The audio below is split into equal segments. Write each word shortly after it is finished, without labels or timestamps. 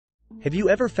Have you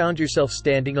ever found yourself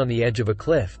standing on the edge of a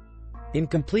cliff, in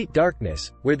complete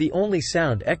darkness, where the only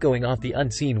sound echoing off the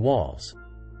unseen walls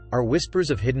are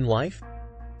whispers of hidden life?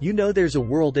 You know there's a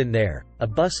world in there, a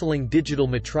bustling digital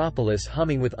metropolis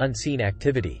humming with unseen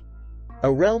activity.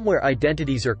 A realm where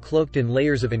identities are cloaked in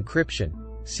layers of encryption,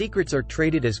 secrets are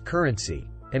traded as currency,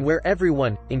 and where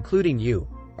everyone, including you,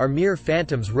 are mere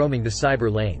phantoms roaming the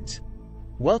cyber lanes.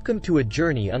 Welcome to a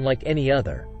journey unlike any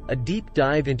other, a deep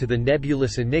dive into the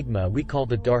nebulous enigma we call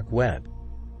the dark web.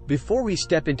 Before we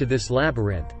step into this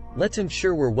labyrinth, let's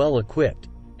ensure we're well equipped,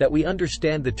 that we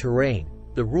understand the terrain,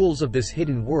 the rules of this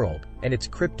hidden world, and its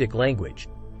cryptic language.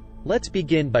 Let's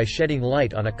begin by shedding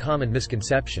light on a common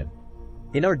misconception.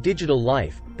 In our digital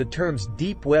life, the terms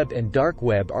deep web and dark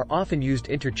web are often used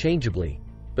interchangeably,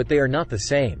 but they are not the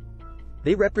same.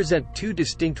 They represent two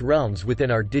distinct realms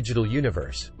within our digital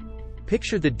universe.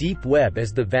 Picture the deep web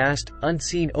as the vast,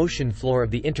 unseen ocean floor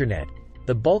of the internet,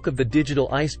 the bulk of the digital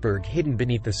iceberg hidden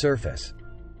beneath the surface.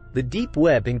 The deep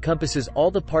web encompasses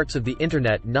all the parts of the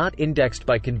internet not indexed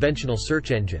by conventional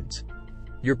search engines.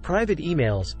 Your private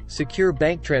emails, secure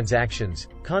bank transactions,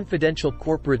 confidential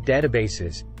corporate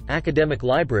databases, academic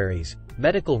libraries,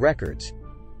 medical records.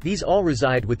 These all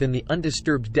reside within the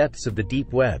undisturbed depths of the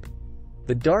deep web.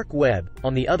 The dark web,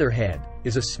 on the other hand,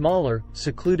 is a smaller,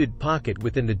 secluded pocket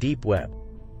within the deep web.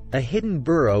 A hidden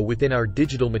burrow within our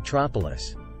digital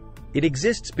metropolis. It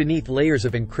exists beneath layers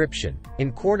of encryption,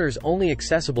 in corners only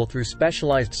accessible through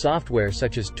specialized software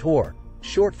such as Tor,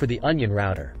 short for the onion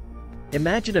router.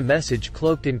 Imagine a message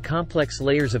cloaked in complex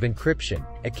layers of encryption,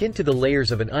 akin to the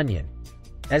layers of an onion.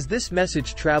 As this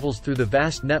message travels through the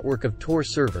vast network of Tor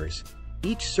servers,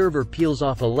 each server peels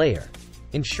off a layer,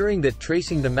 ensuring that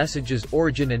tracing the message's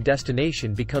origin and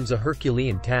destination becomes a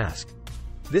Herculean task.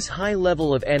 This high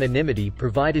level of anonymity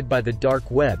provided by the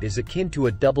dark web is akin to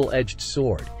a double-edged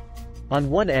sword. On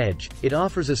one edge, it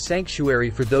offers a sanctuary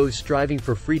for those striving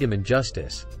for freedom and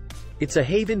justice. It's a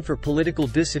haven for political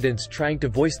dissidents trying to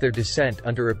voice their dissent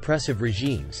under oppressive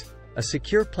regimes, a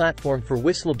secure platform for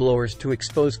whistleblowers to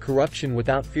expose corruption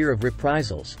without fear of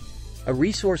reprisals, a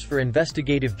resource for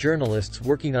investigative journalists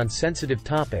working on sensitive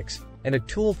topics, and a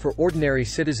tool for ordinary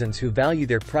citizens who value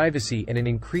their privacy in an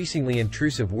increasingly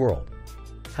intrusive world.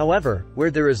 However,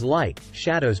 where there is light,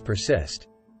 shadows persist.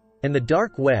 And the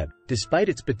dark web, despite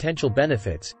its potential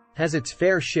benefits, has its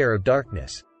fair share of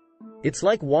darkness. It's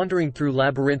like wandering through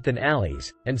labyrinthine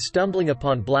alleys, and stumbling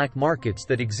upon black markets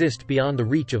that exist beyond the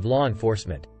reach of law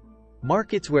enforcement.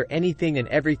 Markets where anything and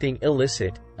everything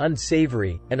illicit,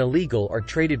 unsavory, and illegal are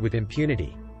traded with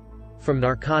impunity. From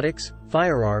narcotics,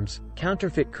 firearms,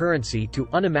 counterfeit currency to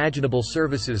unimaginable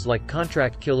services like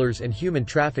contract killers and human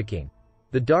trafficking,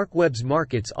 the dark web's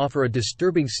markets offer a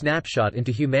disturbing snapshot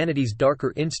into humanity's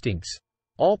darker instincts,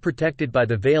 all protected by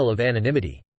the veil of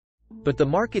anonymity. But the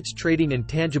markets trading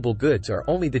intangible goods are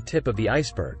only the tip of the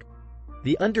iceberg.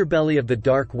 The underbelly of the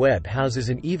dark web houses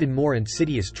an even more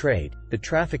insidious trade, the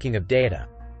trafficking of data.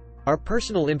 Our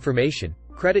personal information,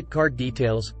 credit card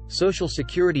details, social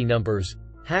security numbers,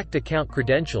 hacked account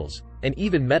credentials, and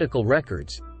even medical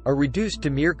records, are reduced to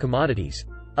mere commodities,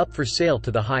 up for sale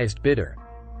to the highest bidder.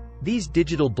 These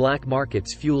digital black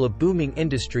markets fuel a booming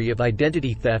industry of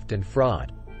identity theft and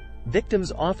fraud.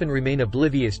 Victims often remain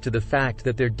oblivious to the fact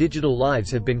that their digital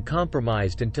lives have been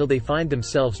compromised until they find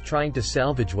themselves trying to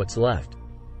salvage what's left.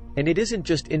 And it isn't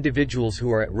just individuals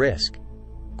who are at risk.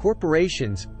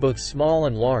 Corporations, both small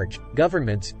and large,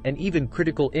 governments, and even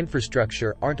critical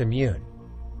infrastructure aren't immune.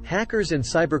 Hackers and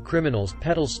cybercriminals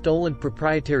peddle stolen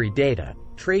proprietary data,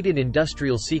 trade in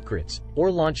industrial secrets, or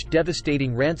launch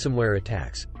devastating ransomware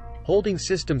attacks, holding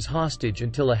systems hostage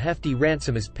until a hefty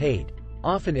ransom is paid,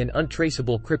 often in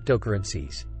untraceable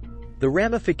cryptocurrencies. The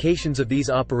ramifications of these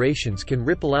operations can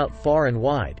ripple out far and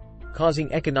wide,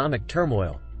 causing economic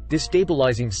turmoil,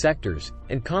 destabilizing sectors,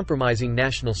 and compromising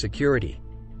national security.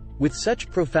 With such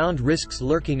profound risks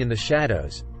lurking in the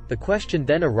shadows, the question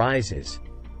then arises: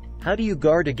 how do you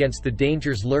guard against the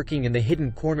dangers lurking in the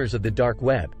hidden corners of the dark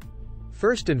web?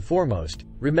 First and foremost,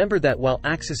 remember that while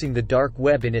accessing the dark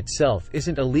web in itself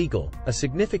isn't illegal, a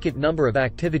significant number of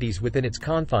activities within its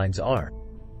confines are.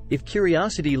 If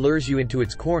curiosity lures you into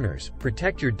its corners,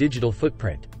 protect your digital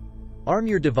footprint. Arm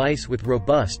your device with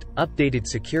robust, updated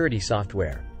security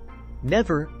software.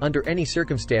 Never, under any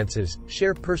circumstances,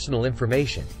 share personal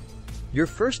information. Your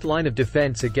first line of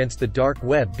defense against the dark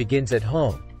web begins at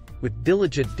home, with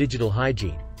diligent digital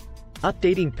hygiene.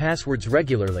 Updating passwords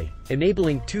regularly,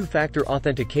 enabling two-factor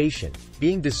authentication,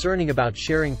 being discerning about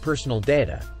sharing personal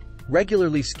data,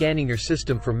 regularly scanning your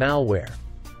system for malware.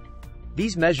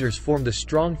 These measures form the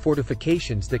strong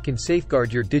fortifications that can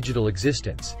safeguard your digital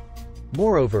existence.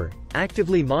 Moreover,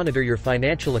 Actively monitor your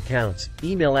financial accounts,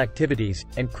 email activities,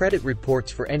 and credit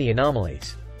reports for any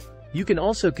anomalies. You can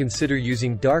also consider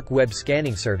using dark web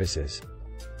scanning services.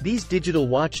 These digital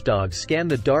watchdogs scan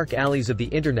the dark alleys of the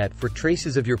internet for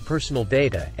traces of your personal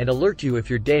data and alert you if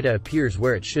your data appears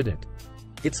where it shouldn't.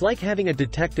 It's like having a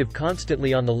detective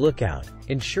constantly on the lookout,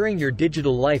 ensuring your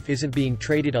digital life isn't being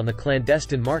traded on the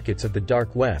clandestine markets of the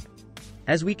dark web.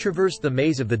 As we traverse the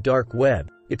maze of the dark web,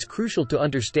 it's crucial to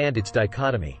understand its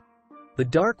dichotomy. The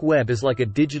dark web is like a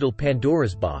digital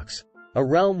Pandora's box, a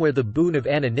realm where the boon of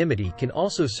anonymity can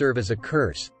also serve as a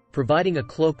curse, providing a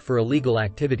cloak for illegal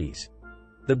activities.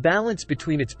 The balance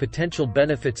between its potential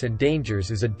benefits and dangers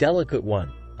is a delicate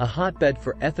one, a hotbed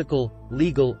for ethical,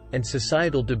 legal, and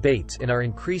societal debates in our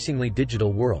increasingly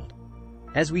digital world.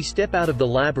 As we step out of the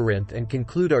labyrinth and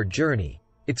conclude our journey,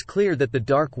 it's clear that the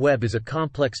dark web is a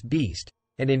complex beast,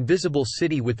 an invisible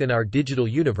city within our digital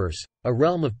universe, a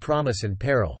realm of promise and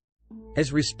peril.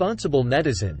 As responsible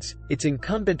netizens, it's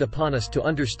incumbent upon us to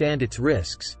understand its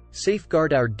risks,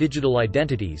 safeguard our digital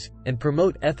identities, and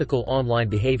promote ethical online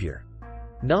behavior.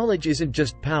 Knowledge isn't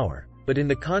just power, but in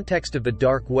the context of the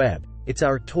dark web, it's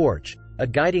our torch, a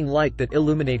guiding light that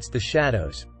illuminates the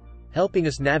shadows, helping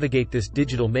us navigate this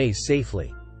digital maze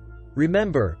safely.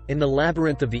 Remember, in the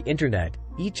labyrinth of the internet,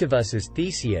 each of us is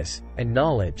Theseus, and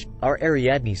knowledge, our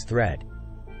Ariadne's thread.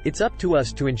 It's up to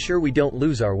us to ensure we don't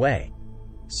lose our way.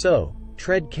 So,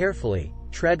 tread carefully,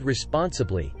 tread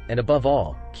responsibly, and above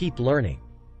all, keep learning.